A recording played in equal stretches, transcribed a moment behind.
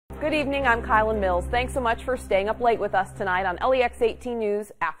Good evening, I'm Helen Mills. Thanks so much for staying up late with us tonight on LEX 18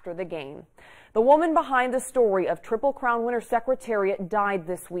 News after the game. The woman behind the story of Triple Crown winner Secretariat died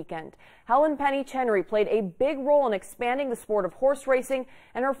this weekend. Helen Chenery played a big role in expanding the sport of horse racing,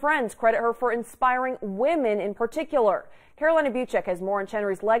 and her friends credit her for inspiring women in particular. Carolina Buchek has more on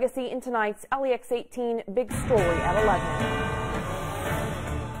Chenery's legacy in tonight's LEX 18 Big Story at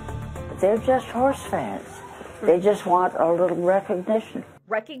 11. They're just horse fans. They just want a little recognition.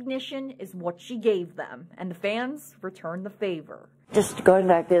 Recognition is what she gave them, and the fans returned the favor. Just going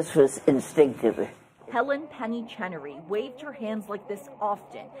like this was instinctive. Helen Chenery waved her hands like this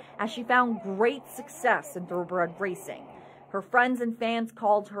often as she found great success in thoroughbred racing. Her friends and fans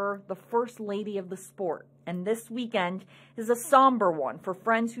called her the First Lady of the sport, and this weekend is a somber one for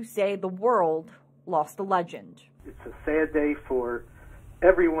friends who say the world lost a legend. It's a sad day for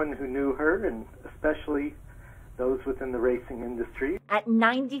everyone who knew her, and especially those within the racing industry. At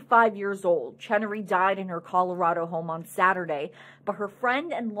 95 years old, Chenery died in her Colorado home on Saturday, but her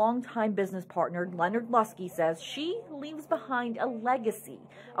friend and longtime business partner Leonard Lusky says she leaves behind a legacy,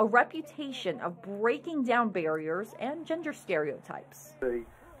 a reputation of breaking down barriers and gender stereotypes. The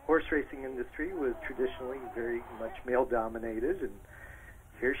horse racing industry was traditionally very much male-dominated, and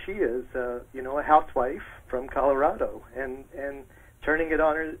here she is, a housewife from Colorado, and turning it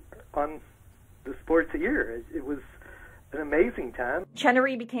on the sport's ear. It was an amazing time.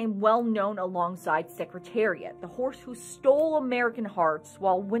 Chenery became well known alongside Secretariat, the horse who stole American hearts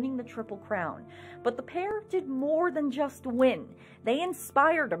while winning the Triple Crown. But the pair did more than just win. They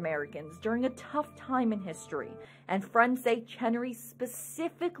inspired Americans during a tough time in history. And friends say Chenery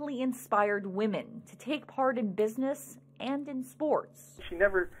specifically inspired women to take part in business and in sports. She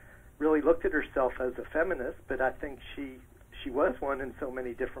never really looked at herself as a feminist, but I think she was one in so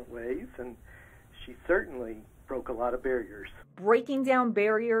many different ways, and she certainly broke a lot of barriers. Breaking down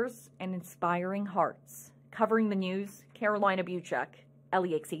barriers and inspiring hearts. Covering the news, Carolina Buchek,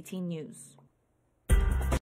 LEX 18 News.